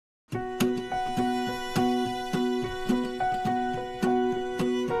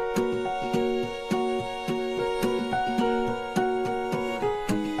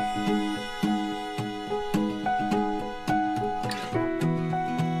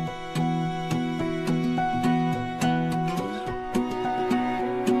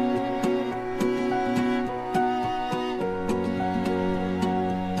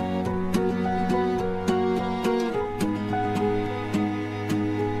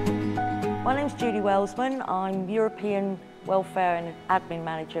My name's Judy Wellsman. I'm European Welfare and Admin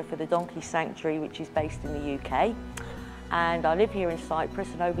Manager for the Donkey Sanctuary, which is based in the UK. And I live here in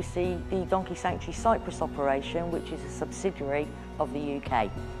Cyprus and oversee the Donkey Sanctuary Cyprus operation, which is a subsidiary of the UK.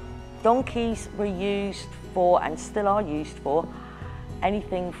 Donkeys were used for, and still are used for,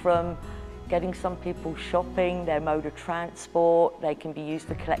 anything from getting some people shopping, their mode of transport. They can be used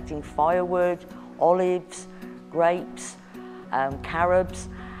for collecting firewood, olives, grapes, carobs.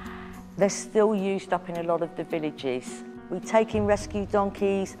 They're still used up in a lot of the villages. We take in rescue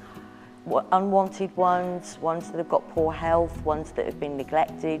donkeys, unwanted ones, ones that have got poor health, ones that have been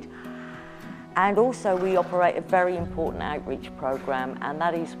neglected. And also we operate a very important outreach programme, and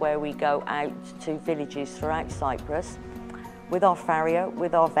that is where we go out to villages throughout Cyprus with our farrier,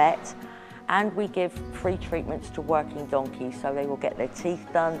 with our vet, and we give free treatments to working donkeys, so they will get their teeth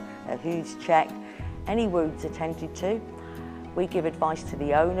done, their hooves checked, any wounds attended to. We give advice to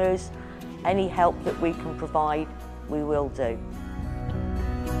the owners. Any help that we can provide, we will do.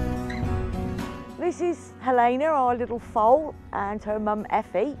 This is Helena, our little foal, and her mum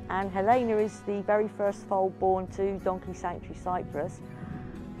Effie. And Helena is the very first foal born to Donkey Sanctuary Cyprus.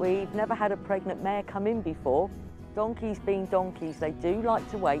 We've never had a pregnant mare come in before. Donkeys being donkeys, they do like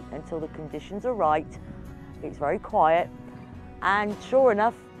to wait until the conditions are right. It's very quiet. And sure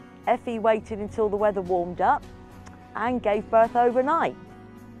enough, Effie waited until the weather warmed up and gave birth overnight.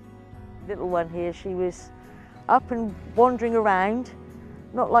 Little one here, she was up and wandering around,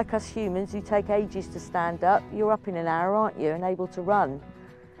 not like us humans who take ages to stand up. You're up in an hour, aren't you, and able to run.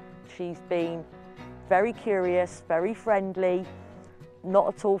 She's been very curious, very friendly, not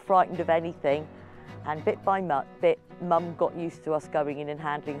at all frightened of anything, and bit by bit, Mum got used to us going in and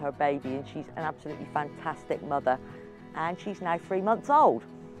handling her baby, and she's an absolutely fantastic mother, and she's now 3 months old.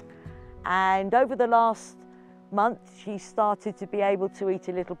 And over the last month, she started to be able to eat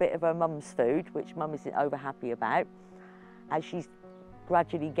a little bit of her mum's food, which Mum isn't over happy about, as she's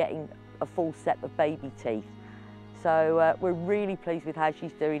gradually getting a full set of baby teeth. So we're really pleased with how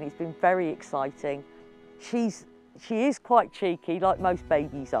she's doing. It's been very exciting. She is quite cheeky, like most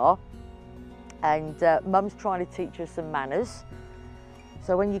babies are, and Mum's trying to teach her some manners.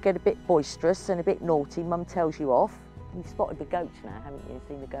 So when you get a bit boisterous and a bit naughty, Mum tells you off. You've spotted the goats now, haven't you?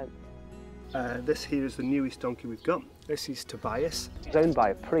 Seen the goats? This here is the newest donkey we've got. This is Tobias. He's owned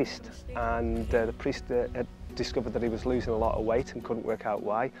by a priest, and the priest had discovered that he was losing a lot of weight and couldn't work out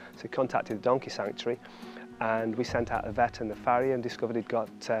why. So he contacted the Donkey Sanctuary, and we sent out a vet and the farrier and discovered he'd got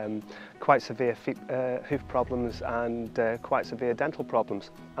quite severe hoof problems and quite severe dental problems.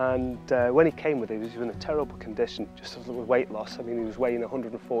 And when he came with it, he was in a terrible condition, just with weight loss. I mean, he was weighing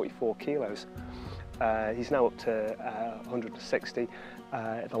 144 kilos. He's now up to 160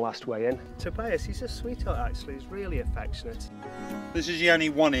 at the last weigh in. Tobias, he's a sweetheart actually, he's really affectionate. This is Yanni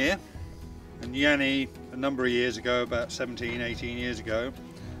One Ear, and Yanni, a number of years ago, about 17, 18 years ago,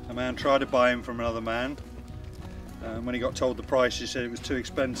 a man tried to buy him from another man. When he got told the price, he said it was too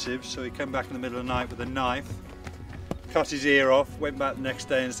expensive, so he came back in the middle of the night with a knife, cut his ear off, went back the next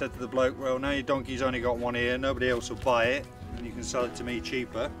day and said to the bloke, well, now your donkey's only got one ear, nobody else will buy it, and you can sell it to me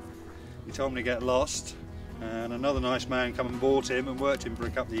cheaper. He told me to get lost, and another nice man come and bought him and worked him for a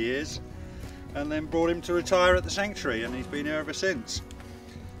couple of years, and then brought him to retire at the sanctuary, and he's been here ever since.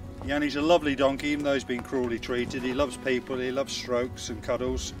 Yanni's a lovely donkey, even though he's been cruelly treated. He loves people, he loves strokes and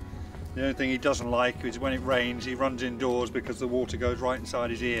cuddles. The only thing he doesn't like is when it rains, he runs indoors because the water goes right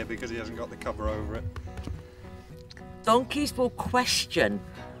inside his ear because he hasn't got the cover over it. Donkeys will question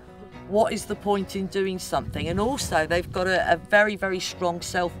what is the point in doing something, and also they've got a very, very strong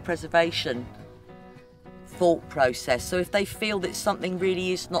self-preservation thought process. So if they feel that something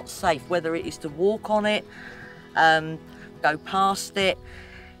really is not safe, whether it is to walk on it, go past it,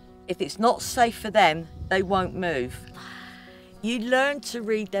 if it's not safe for them, they won't move. You learn to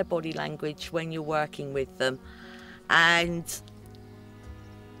read their body language when you're working with them, and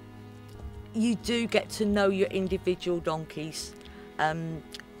you do get to know your individual donkeys.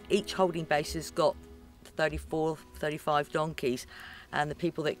 Each holding base has got 34, 35 donkeys, and the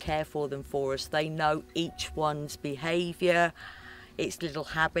people that care for them for us, they know each one's behaviour, its little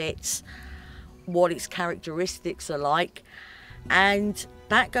habits, what its characteristics are like, and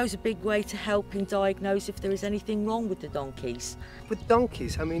that goes a big way to helping diagnose if there is anything wrong with the donkeys. With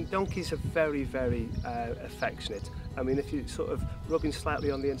donkeys, I mean, donkeys are very, very affectionate. I mean, if you sort of rubbing slightly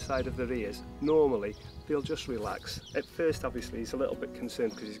on the inside of their ears, normally they'll just relax. At first, obviously, he's a little bit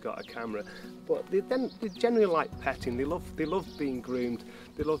concerned because he's got a camera, but they generally like petting. They love being groomed.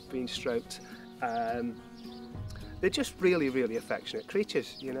 They love being stroked. They're just really, really affectionate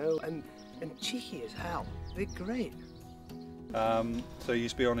creatures, you know, and cheeky as hell. They're great. So he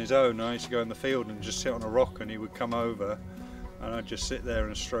used to be on his own. I used to go in the field and just sit on a rock, and he would come over, and I'd just sit there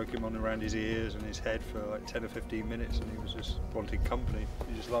and stroke him on around his ears and his head for like 10 or 15 minutes, and he was just wanting company.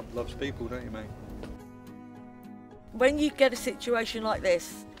 He just loves people, don't you, mate? When you get a situation like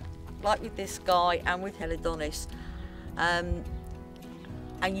this, like with this guy and with Helidonis, and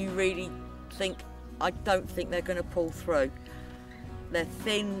you really think, I don't think they're going to pull through. They're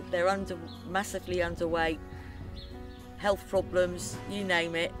thin, they're massively underweight, health problems, you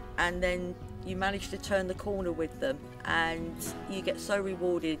name it, and then you manage to turn the corner with them and you get so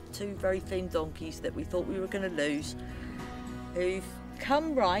rewarded. Two very thin donkeys that we thought we were going to lose, who've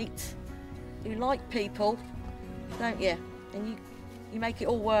come right, who like people, don't you? And you make it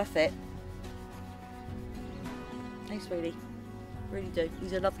all worth it. Hey sweetie, really do.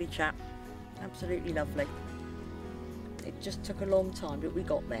 He's a lovely chap, absolutely lovely. It just took a long time, but we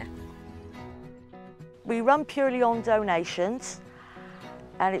got there. We run purely on donations,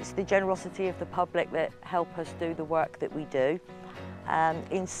 and it's the generosity of the public that help us do the work that we do.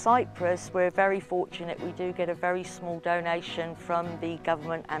 In Cyprus, we're very fortunate. We do get a very small donation from the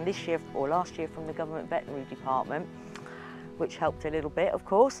government, and this year, or last year, from the government veterinary department, which helped a little bit, of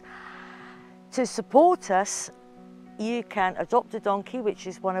course. To support us, you can adopt a donkey, which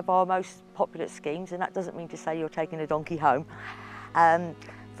is one of our most popular schemes, and that doesn't mean to say you're taking a donkey home.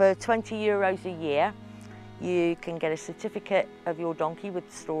 For €20 a year, you can get a certificate of your donkey with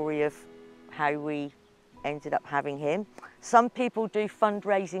the story of how we ended up having him. Some people do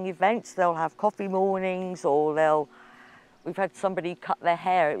fundraising events. They'll have coffee mornings, or we've had somebody cut their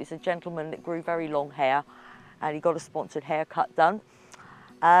hair. It was a gentleman that grew very long hair, and he got a sponsored haircut done.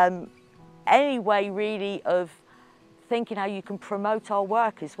 Any way really of thinking how you can promote our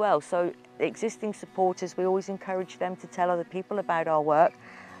work as well. So existing supporters, we always encourage them to tell other people about our work,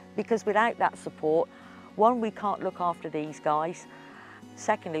 because without that support, one, we can't look after these guys.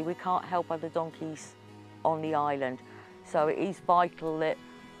 Secondly, we can't help other donkeys on the island. So it is vital that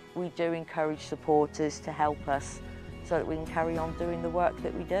we do encourage supporters to help us so that we can carry on doing the work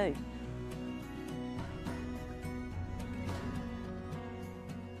that we do.